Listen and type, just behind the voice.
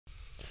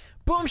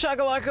Boom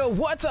shakalaka,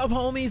 what's up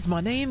homies?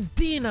 My name's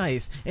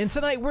D-Nice, and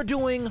tonight we're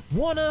doing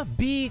Wanna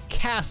Be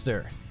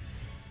Caster.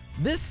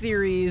 This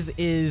series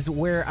is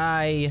where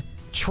I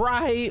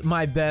try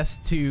my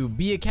best to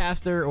be a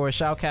caster or a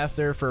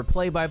shoutcaster for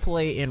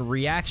play-by-play and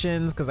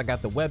reactions, because I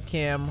got the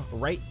webcam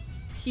right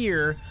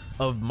here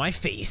of my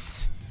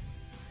face.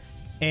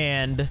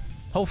 And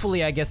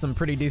hopefully I get some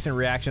pretty decent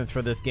reactions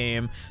for this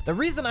game. The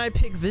reason I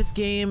picked this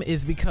game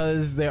is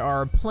because there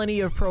are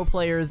plenty of pro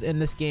players in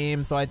this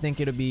game, so I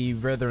think it'll be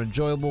rather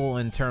enjoyable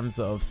in terms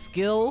of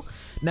skill.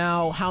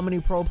 Now, how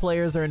many pro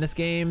players are in this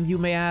game, you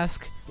may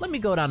ask? Let me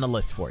go down the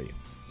list for you.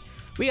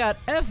 We got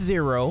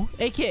F-Zero,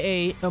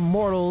 aka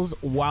Immortals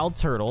Wild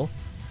Turtle,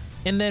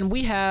 and then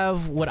we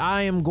have what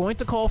I am going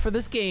to call for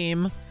this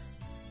game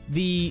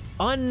the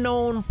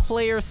Unknown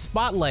Player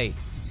Spotlight,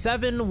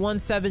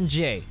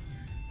 717J.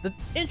 The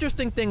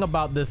interesting thing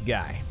about this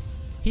guy,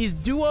 he's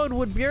duoed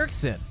with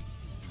Bjergsen.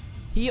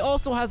 He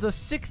also has a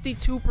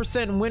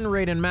 62% win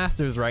rate in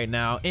Masters right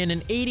now and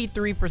an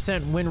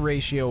 83% win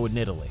ratio in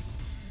Italy.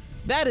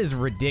 That is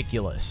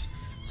ridiculous.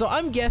 So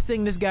I'm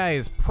guessing this guy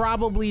is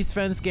probably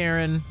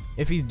Svenskeren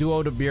if he's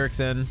duoed with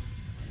Bjergsen.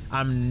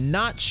 I'm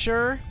not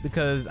sure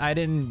because I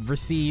didn't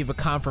receive a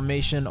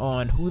confirmation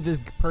on who this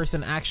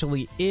person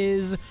actually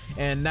is,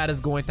 and that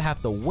is going to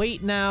have to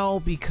wait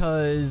now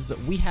because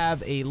we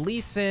have a Lee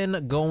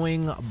Sin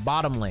going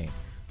bottom lane.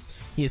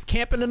 He is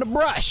camping in the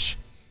brush.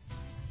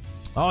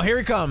 Oh, here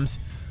he comes.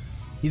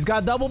 He's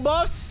got double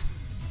buffs,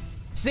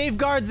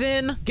 safeguards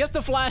in, gets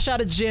the flash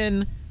out of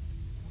Jhin.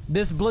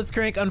 This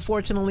Blitzcrank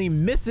unfortunately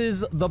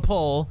misses the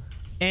pull,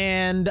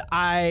 and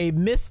I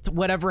missed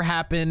whatever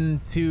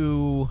happened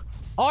to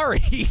Ahri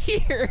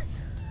here.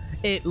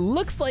 It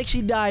looks like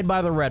she died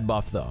by the red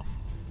buff though,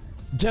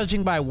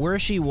 judging by where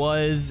she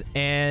was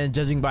and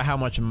judging by how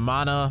much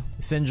mana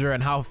Syndra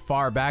and how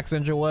far back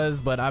Syndra was,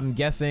 but I'm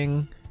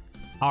guessing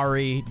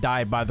Ahri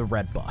died by the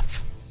red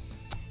buff.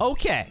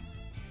 Okay.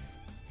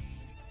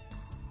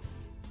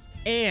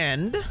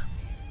 And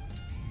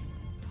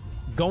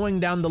going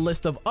down the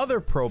list of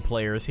other pro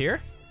players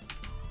here,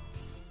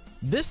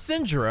 this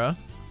Syndra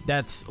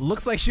that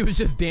looks like she was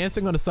just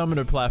dancing on a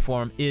summoner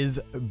platform is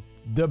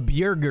the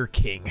Burger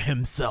King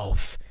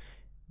himself,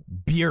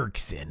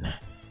 Bjergsen.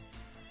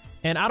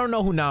 And I don't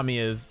know who Nami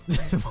is,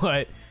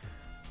 but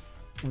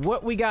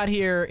what we got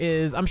here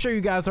is, I'm sure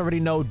you guys already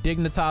know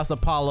Dignitas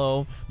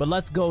Apollo, but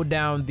let's go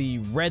down the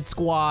red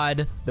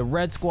squad. The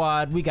red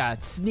squad, we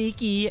got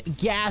Sneaky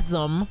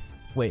Gasm.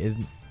 Wait,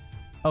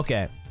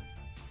 okay.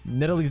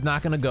 Nidalee's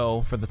not gonna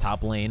go for the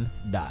top lane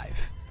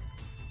dive.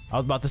 I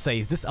was about to say,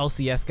 is this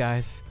LCS,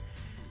 guys?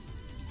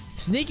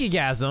 Sneaky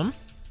Gasm.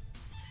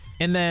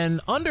 And then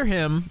under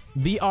him,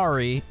 the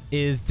Ahri,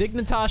 is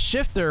Dignitas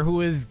Shifter,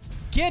 who is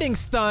getting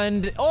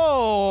stunned.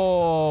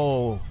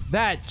 Oh,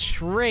 that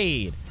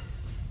trade.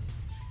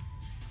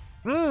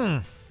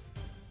 That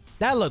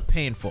looked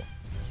painful.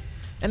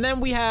 And then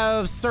we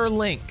have Sir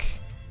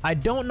Link. I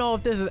don't know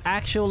if this is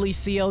actually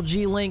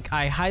CLG Link.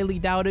 I highly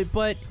doubt it,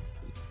 but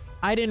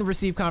I didn't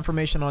receive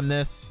confirmation on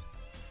this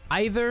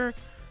either.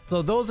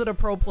 So those are the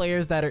pro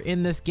players that are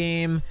in this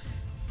game.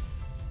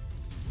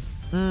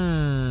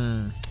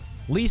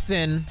 Lee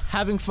Sin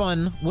having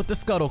fun with the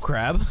Scuttle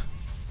Crab.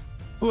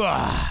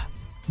 Blah.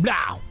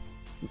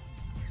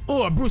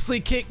 Oh, Bruce Lee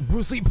kick,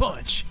 Bruce Lee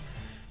punch.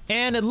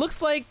 And it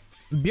looks like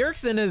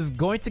Bjergsen is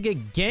going to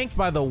get ganked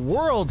by the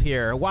world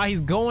here while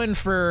he's going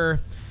for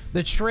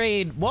the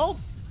trade. Well,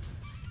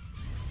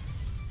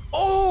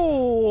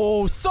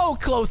 oh, so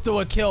close to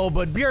a kill,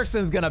 but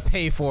Bjergsen's gonna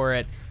pay for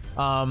it.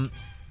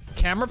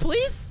 Camera,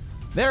 please?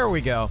 There we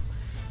go.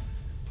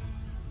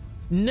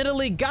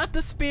 Nidalee got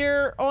the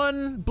spear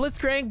on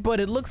Blitzcrank, but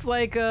it looks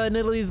like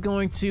Nidalee's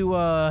going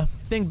to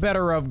think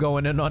better of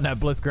going in on that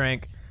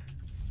Blitzcrank.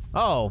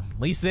 Oh,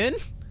 Lee Sin?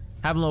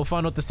 Having a little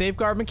fun with the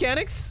safeguard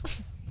mechanics?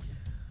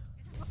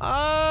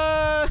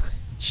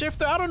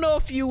 Shifter, I don't know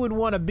if you would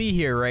want to be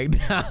here right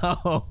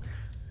now.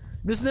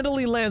 This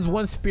Nidalee lands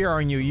one spear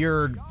on you,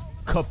 you're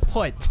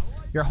kaput.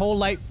 Your whole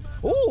life.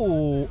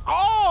 Ooh,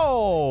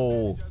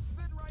 oh!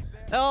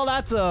 Oh,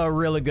 that's a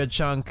really good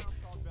chunk.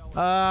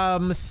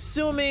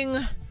 Assuming,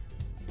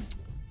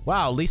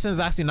 wow, Lee Sin's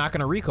actually not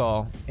gonna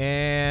recall,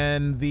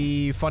 and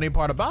the funny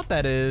part about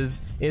that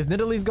is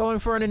Nidalee's going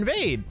for an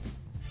invade.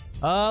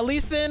 Lee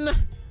Sin,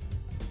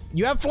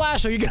 you have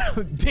flash, are you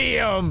gonna,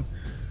 damn.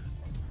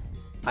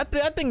 I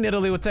think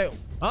Nidalee would take,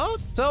 oh,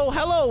 so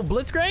hello,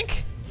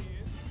 Blitzcrank.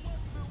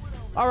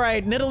 All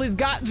right, Nidalee's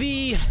got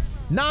the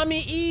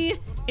Nami E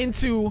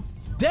into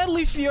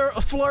Deadly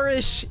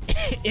Flourish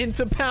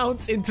into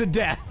Pounce into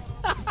Death.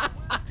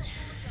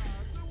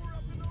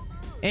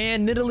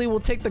 And Nidalee will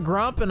take the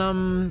Grump, and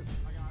I'm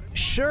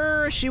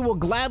sure she will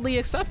gladly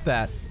accept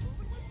that.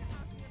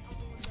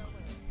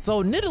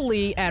 So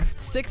Nidalee at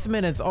 6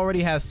 minutes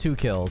already has 2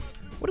 kills.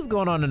 What is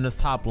going on in this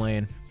top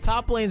lane?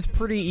 Top lane's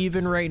pretty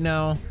even right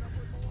now.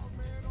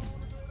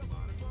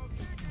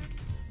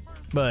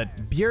 But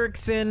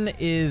Bjergsen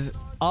is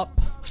up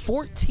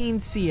 14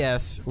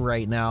 CS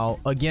right now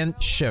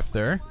against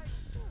Shifter.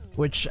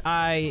 which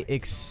I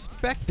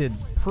expected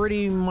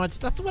pretty much.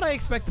 That's what I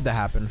expected to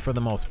happen for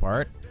the most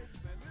part.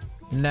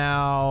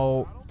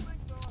 Now,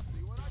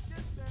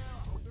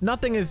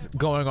 nothing is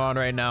going on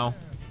right now,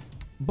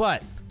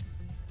 but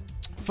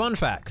fun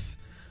facts.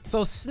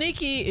 So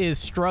Sneaky is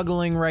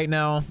struggling right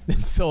now in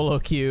solo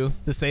queue,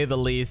 to say the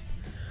least.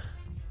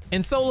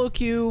 In solo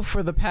queue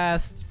for the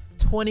past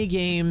 20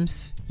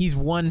 games, he's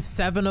won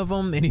 7 of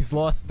them and he's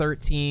lost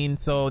 13.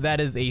 So that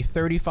is a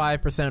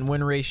 35%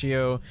 win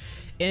ratio.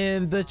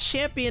 And the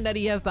champion that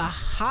he has the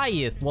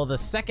highest, well, the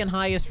second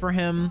highest for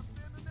him,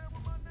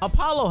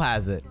 Apollo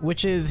has it,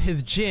 which is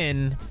his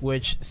Jhin,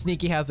 which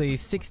Sneaky has a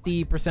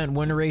 60%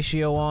 win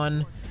ratio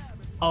on,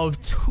 of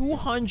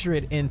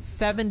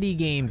 270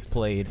 games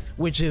played,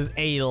 which is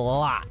a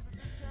lot.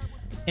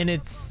 And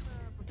it's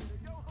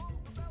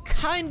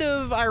kind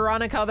of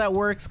ironic how that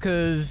works,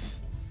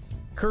 because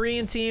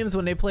Korean teams,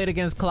 when they played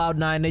against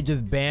Cloud9, they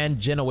just banned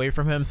Jhin away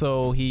from him,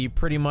 so he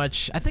pretty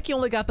much, I think he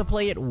only got to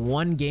play it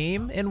 1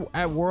 game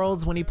at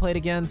Worlds when he played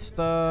against,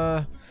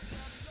 who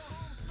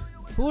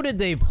did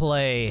they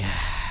play?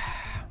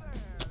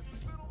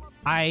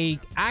 I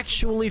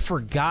actually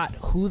forgot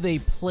who they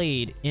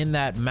played in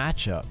that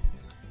matchup.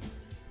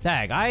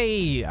 Dag, I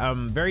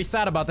am very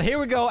sad about that. Here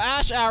we go,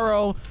 Ash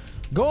Arrow,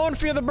 going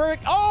for the break.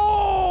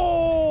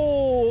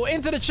 Oh,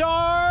 into the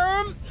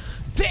charm.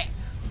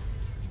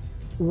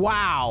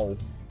 Wow.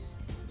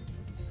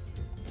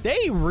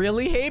 They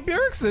really hate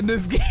Bjergsen in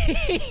this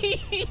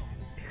game.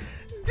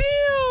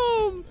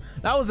 Damn.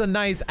 That was a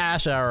nice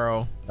Ash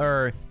Arrow,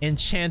 or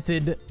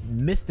Enchanted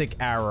Mystic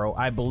Arrow,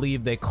 I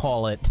believe they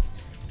call it,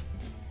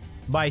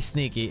 by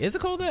Sneaky. Is it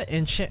called that?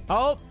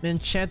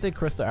 Enchanted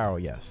Crystal Arrow,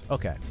 yes.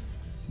 Okay.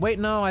 Wait,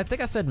 no, I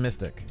think I said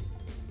Mystic.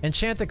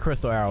 Enchanted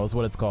Crystal Arrow is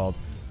what it's called.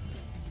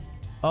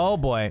 Oh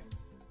boy.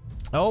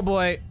 Oh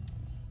boy.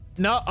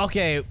 No,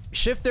 okay.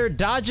 Shifter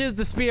dodges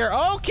the spear.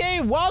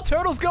 Okay, Wild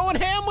Turtle's going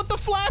ham with the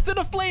flash and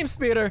the flame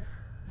speeder.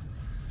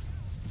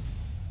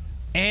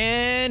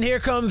 And here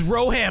comes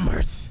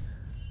Rohammers.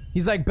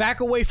 He's like, back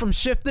away from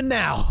Shifter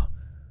now.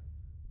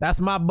 That's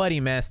my buddy,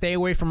 man. Stay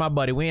away from my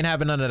buddy. We ain't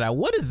having none of that.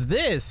 What is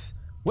this?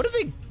 What is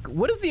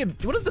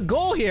the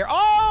goal here?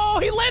 Oh,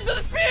 he landed the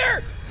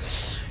spear!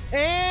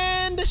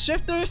 And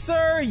Shifter,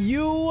 sir,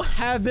 you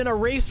have been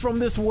erased from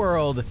this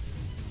world.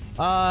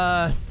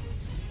 I'm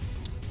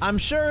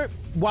sure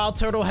Wild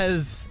Turtle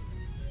has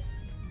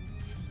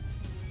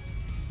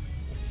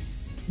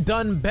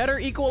done better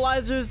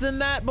equalizers than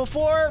that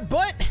before,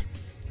 but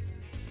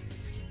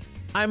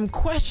I'm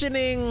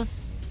questioning.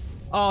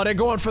 Oh, they're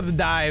going for the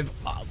dive.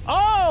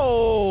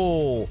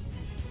 Oh!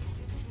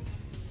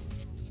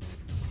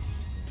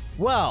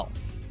 Well,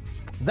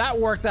 that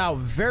worked out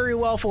very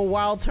well for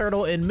Wild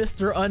Turtle and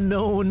Mr.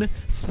 Unknown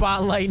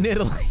Spotlight in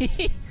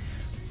Italy.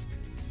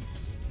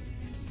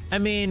 I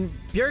mean,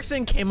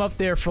 Bjergsen came up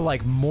there for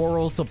like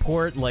moral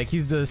support. Like,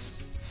 he's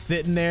just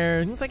sitting there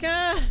and he's like,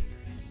 I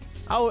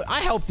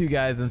helped you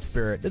guys in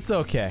spirit. It's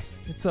okay.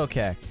 It's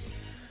okay.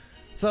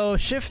 So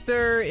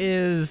Shifter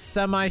is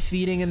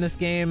semi-feeding in this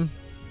game.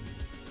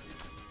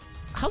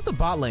 How's the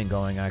bot lane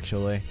going,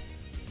 actually?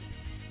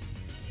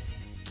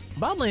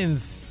 Bot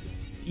lane's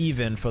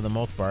even for the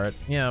most part.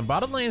 Yeah,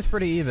 bottom lane's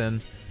pretty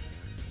even.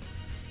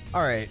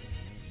 All right,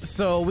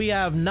 so we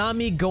have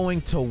Nami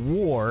going to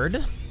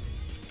ward.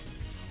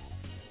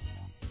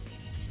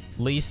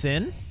 Lee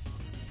Sin.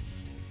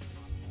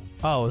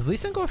 Oh, is Lee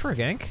Sin going for a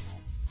gank?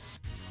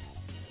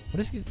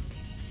 What is he?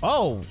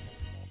 Oh,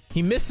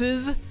 he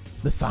misses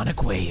the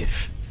Sonic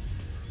Wave.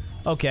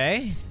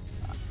 Okay.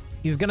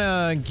 He's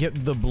gonna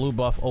get the blue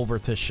buff over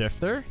to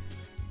Shifter.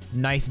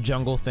 Nice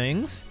jungle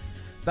things.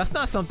 That's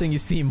not something you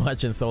see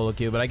much in solo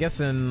queue, but I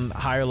guess in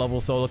higher level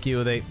solo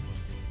queue, they...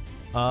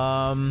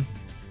 I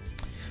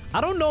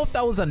don't know if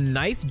that was a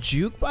nice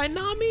juke by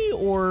Nami,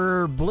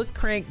 or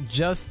Blitzcrank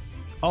just...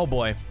 Oh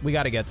boy, we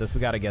gotta get this,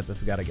 we gotta get this,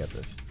 we gotta get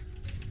this.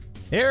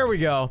 Here we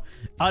go.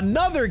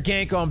 Another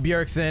gank on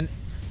Bjergsen.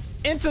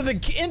 Into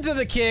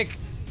the kick.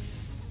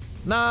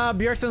 Nah,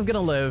 Bjergsen's gonna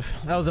live.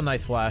 That was a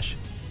nice flash.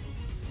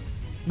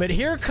 But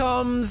here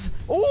comes...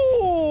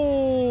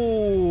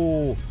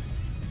 Ooh!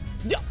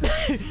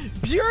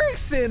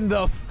 Bjergsen,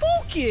 the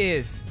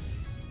focus!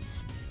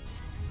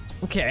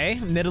 Okay,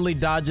 Nidalee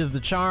dodges the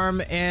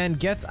charm and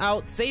gets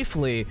out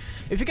safely.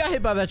 If he got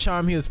hit by that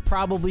charm, he was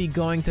probably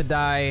going to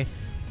die.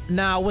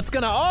 Now, what's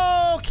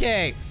gonna...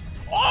 Okay!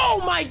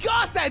 Oh my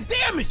gosh, that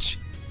damage!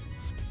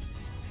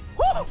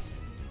 Woo!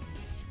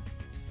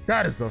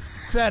 That is a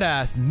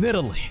fat-ass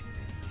Nidalee.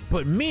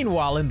 But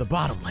meanwhile, in the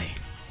bottom lane,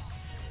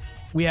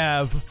 we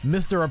have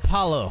Mr.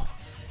 Apollo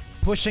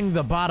pushing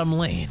the bottom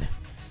lane.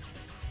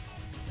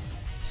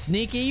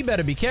 Sneaky, you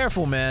better be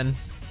careful, man.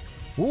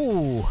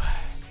 Ooh.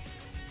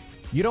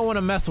 You don't want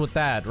to mess with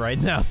that right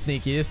now,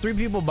 Sneaky. There's 3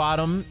 people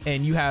bottom,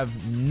 and you have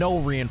no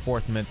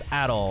reinforcements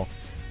at all.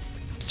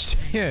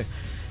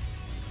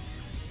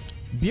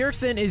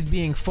 Bjergsen is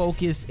being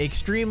focused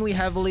extremely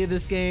heavily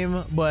this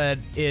game, but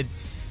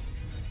it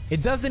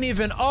doesn't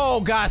even...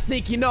 Oh, God,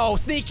 Sneaky, no.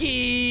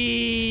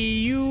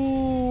 Sneaky,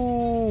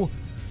 you...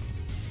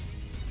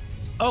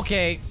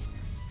 Okay,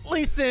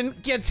 Lee Sin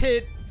gets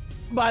hit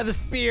by the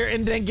spear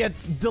and then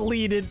gets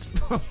deleted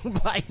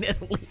by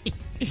Nidalee.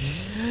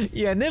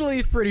 Yeah,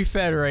 Nidalee's pretty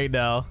fed right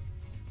now.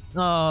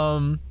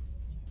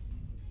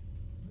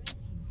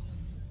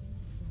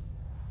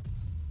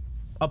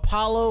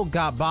 Apollo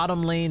got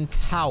bottom lane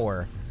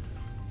tower.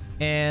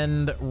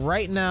 And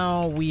right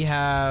now we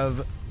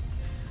have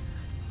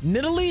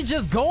Nidalee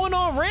just going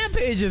on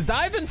rampages,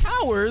 diving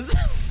towers.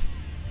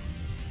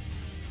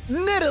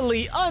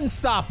 Nidalee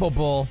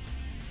unstoppable.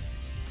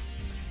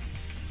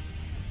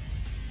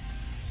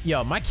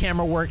 Yo, my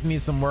camera work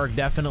needs some work,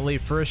 definitely,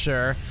 for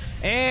sure.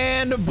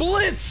 And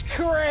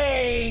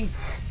Blitzcrank!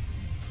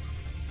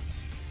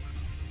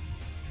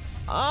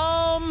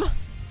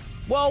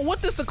 Well,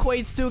 what this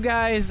equates to,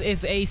 guys,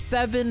 is a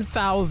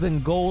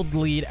 7,000 gold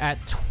lead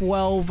at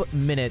 12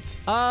 minutes.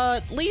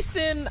 Lee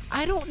Sin,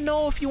 I don't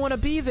know if you want to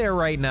be there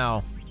right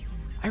now.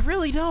 I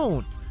really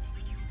don't.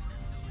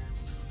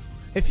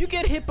 If you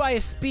get hit by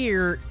a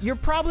spear, you're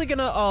probably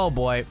gonna, oh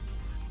boy.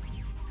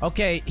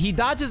 Okay, he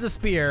dodges a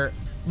spear,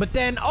 but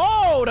then,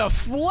 oh, the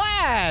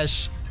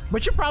flash!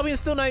 But you're probably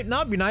still not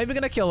you're not even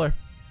gonna kill her.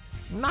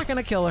 I'm not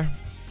gonna kill her.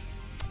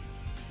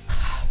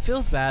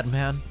 Feels bad,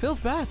 man, feels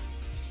bad.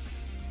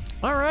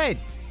 All right.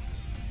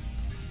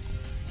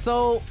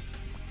 So,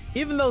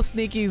 even though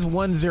Sneaky's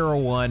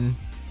 1-0-1,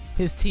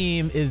 his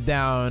team is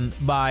down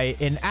by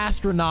an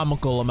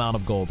astronomical amount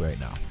of gold right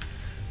now.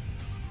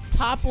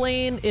 Top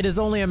lane, it is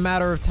only a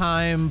matter of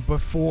time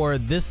before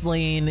this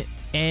lane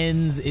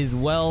ends as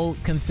well,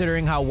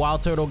 considering how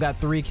Wild Turtle got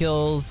 3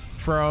 kills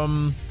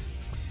from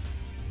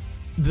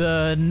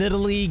the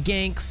Nidalee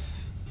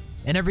ganks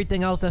and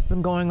everything else that's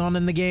been going on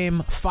in the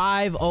game.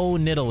 5-0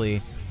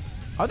 Nidalee.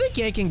 Are they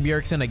ganking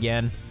Bjergsen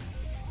again?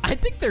 I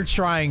think they're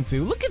trying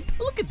to. Look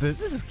at this.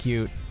 This is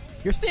cute.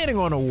 You're standing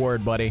on a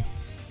ward, buddy.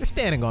 You're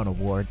standing on a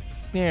ward.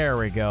 There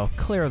we go.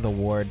 Clear the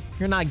ward.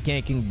 You're not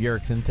ganking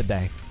Bjergsen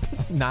today.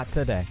 Not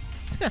today.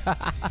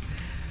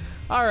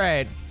 All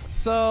right.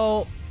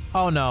 So,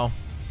 oh no.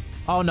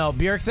 Oh no,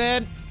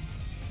 Bjergsen.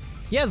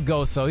 He has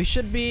Ghost, so he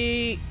should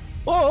be.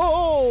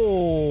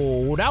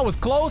 Oh, that was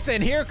close,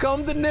 and here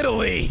comes the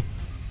Nidalee.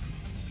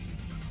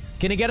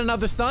 Can he get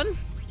another stun?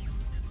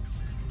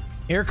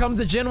 Here comes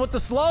the Jhin with the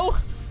slow.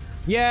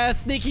 Yeah,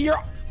 Sneaky, you're.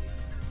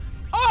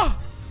 Oh!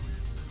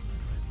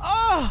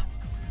 Oh!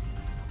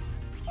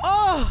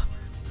 Oh!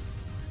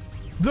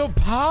 The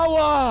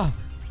power!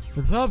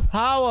 The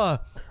power!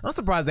 I'm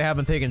surprised they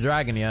haven't taken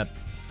Dragon yet.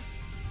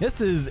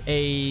 This is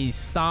a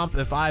stomp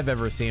if I've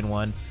ever seen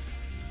one.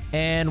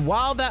 And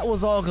while that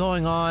was all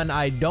going on,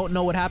 I don't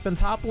know what happened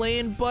top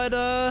lane, but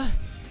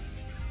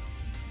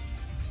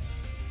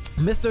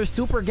Mr.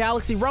 Super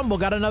Galaxy Rumble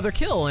got another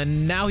kill,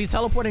 and now he's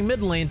teleporting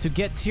mid lane to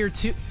get tier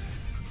 2.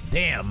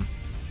 Damn.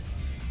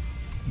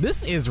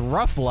 This is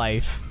rough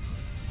life.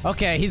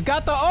 Okay, he's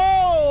got the,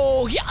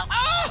 oh, yeah,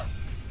 ah!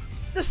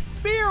 The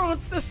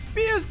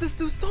spears just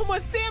do so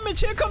much damage.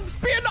 Here comes the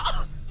spear, no!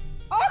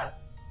 Ah!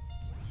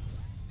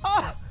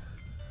 Ah!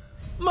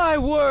 My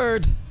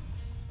word.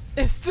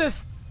 It's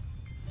just,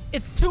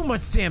 it's too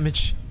much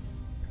damage.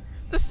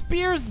 The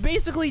spears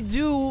basically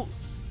do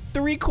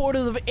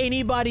 3/4 of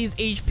anybody's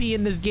HP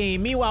in this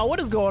game. Meanwhile, what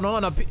is going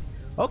on up here?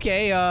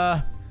 Okay,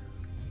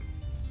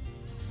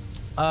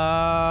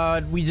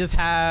 we just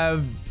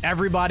have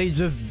everybody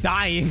just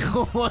dying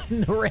on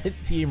the red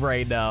team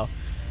right now.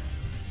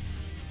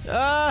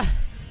 I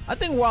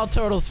think Wild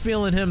Turtle's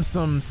feeling him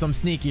some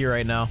Sneaky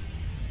right now.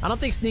 I don't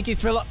think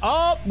Sneaky's feeling,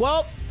 oh,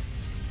 well.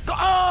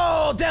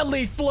 Oh,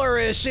 Deadly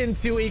Flourish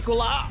into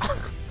Equalize.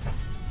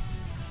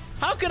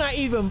 How can I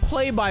even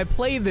play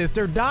this?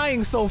 They're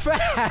dying so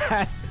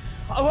fast.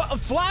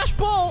 Flash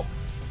Bolt.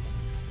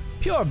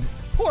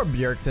 Poor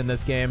Bjergsen in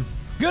this game.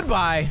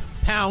 Goodbye,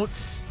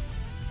 Pounce.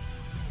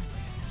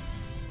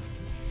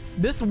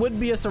 This would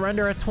be a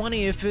surrender at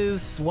 20 if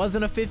it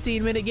wasn't a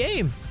 15-minute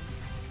game.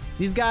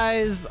 These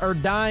guys are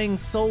dying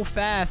so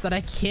fast that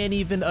I can't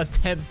even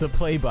attempt to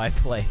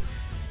play-by-play.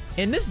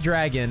 And this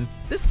dragon,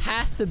 this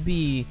has to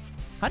be,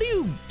 how do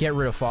you get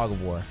rid of Fog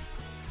of War?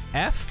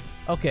 F?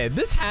 Okay,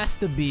 this has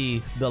to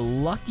be the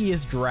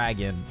luckiest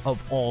dragon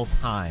of all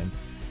time.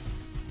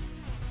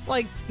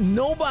 Like,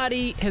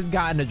 nobody has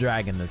gotten a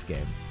dragon this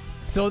game.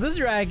 So this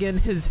dragon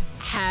has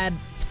had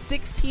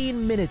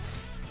 16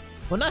 minutes.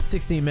 Well, not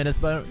 16 minutes,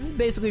 but this is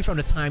basically from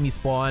the time he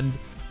spawned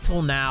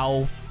till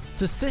now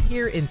to sit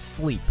here and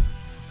sleep.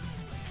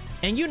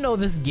 And you know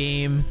this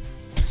game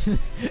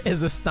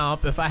is a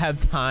stomp if I have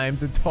time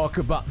to talk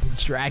about the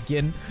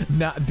dragon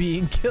not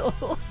being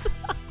killed.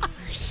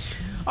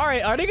 All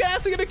right, are they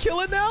actually gonna kill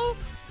it now?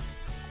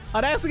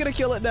 Are they actually gonna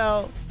kill it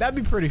now? That'd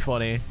be pretty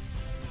funny.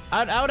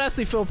 I would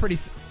actually feel pretty,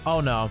 oh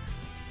no.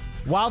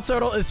 Wild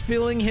Turtle is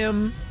feeling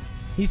him.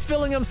 He's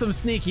feeling him some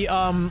Sneaky.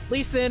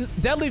 Lee Sin,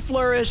 Deadly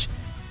Flourish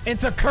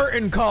into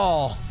Curtain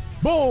Call.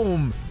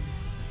 Boom.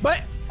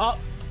 But,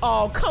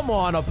 oh, come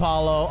on,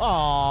 Apollo.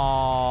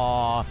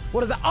 Oh,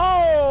 what is that?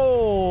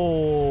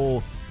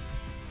 Oh,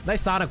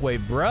 nice Sonic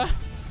Wave, bruh.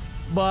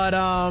 But,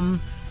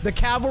 the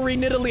Cavalry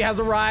Nidalee has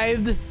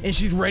arrived, and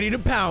she's ready to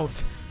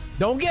pounce.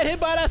 Don't get hit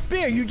by that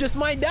spear. You just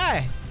might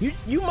die.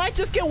 You might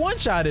just get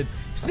one-shotted.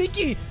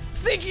 Sneaky,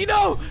 Sneaky,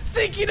 no!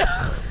 Sneaky, no!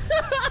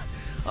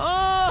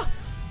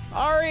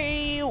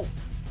 Ari.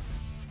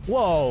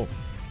 Whoa.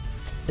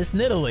 It's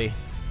Nidalee.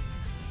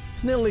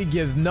 Nidalee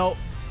gives no.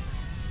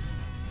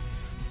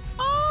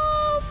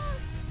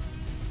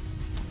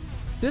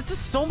 There's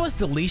just so much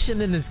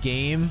deletion in this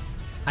game.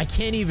 I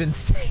can't even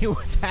say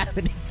what's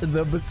happening to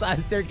them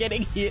besides they're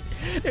getting hit.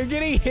 They're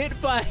getting hit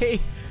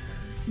by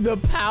the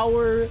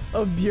power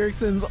of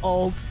Bjergsen's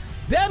ult.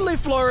 Deadly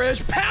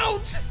Flourish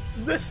pounds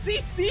the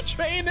CC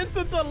train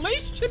into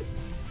deletion.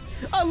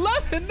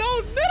 11,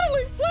 no,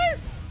 Nidalee,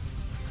 please.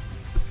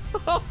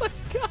 Oh my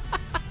gosh.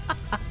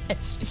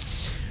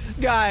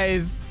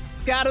 Guys,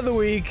 Scout of the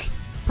Week,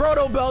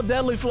 Proto Belt,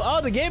 Deadly Flourish.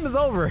 Oh, the game is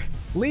over.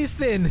 Lee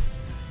Sin,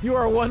 you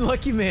are one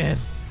lucky man.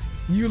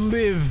 You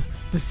live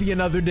to see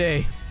another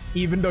day,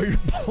 even though you're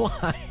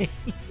blind.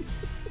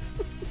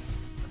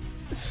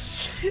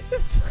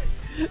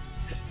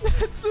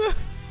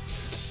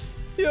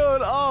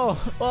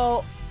 Oh,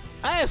 well,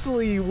 I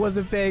actually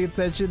wasn't paying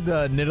attention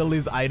to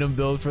Nidalee's item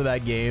build for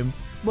that game,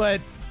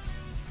 but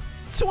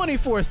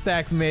 24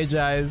 stacks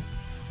Magi's,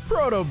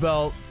 Proto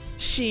Belt,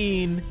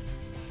 Sheen,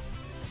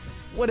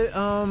 what's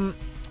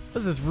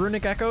this,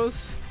 Runic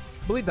Echoes?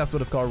 I believe that's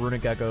what it's called,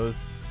 Runic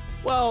Echoes.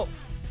 Well,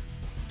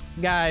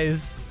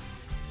 guys,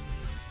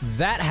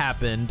 that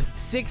happened.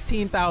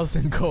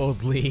 16,000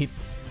 gold lead.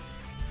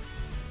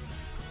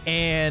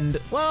 And,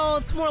 well,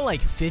 it's more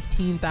like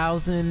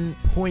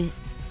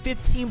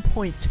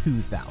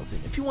 15.2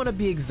 thousand, if you want to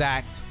be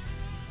exact.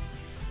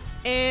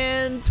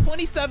 And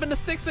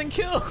 27-6 in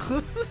kill.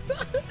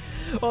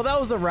 Well, that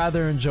was a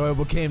rather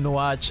enjoyable game to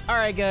watch. All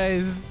right,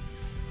 guys.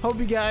 Hope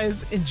you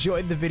guys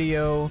enjoyed the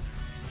video.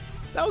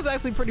 That was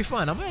actually pretty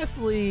fun. I'm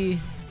actually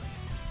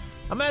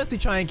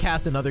try and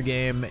cast another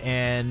game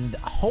and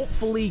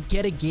hopefully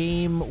get a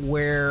game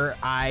where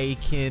I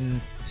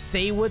can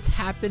say what's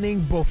happening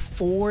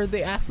before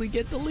they actually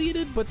get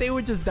deleted, but they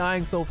were just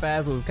dying so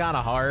fast it was kind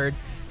of hard.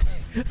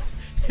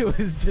 It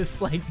was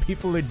just like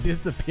people are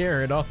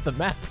disappearing off the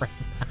map right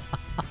now.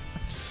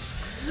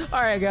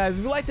 Alright guys,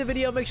 if you liked the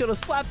video, make sure to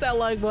slap that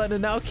like button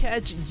and I'll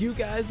catch you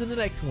guys in the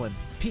next one.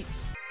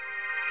 Peace.